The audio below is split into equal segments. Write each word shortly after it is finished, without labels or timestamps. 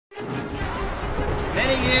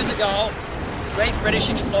Many years ago, great British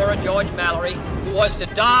explorer George Mallory, who was to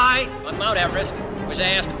die on Mount Everest, was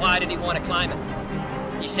asked why did he want to climb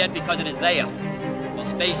it. He said because it is there. Well,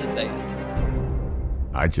 space is there.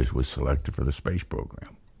 I just was selected for the space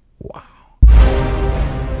program. Wow.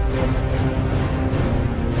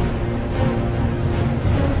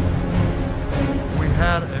 We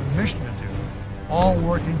had a mission to do, all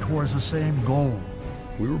working towards the same goal.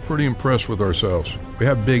 We were pretty impressed with ourselves. We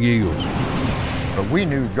have big egos. But we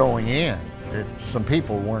knew going in that some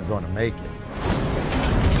people weren't going to make it.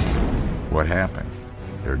 What happened?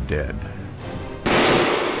 They're dead.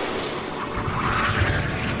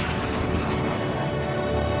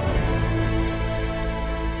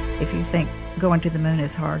 If you think going to the moon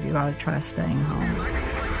is hard, you ought to try staying home.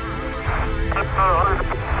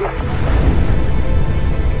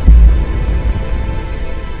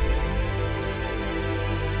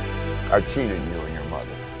 I cheated you and your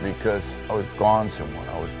mother because I was gone somewhere.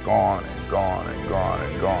 I was gone and gone and gone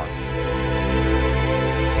and gone.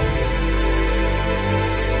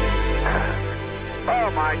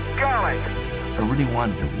 Oh my golly! I really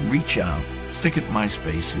wanted to reach out, stick it in my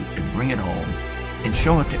spacesuit and bring it home and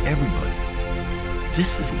show it to everybody.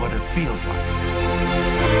 This is what it feels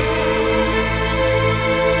like.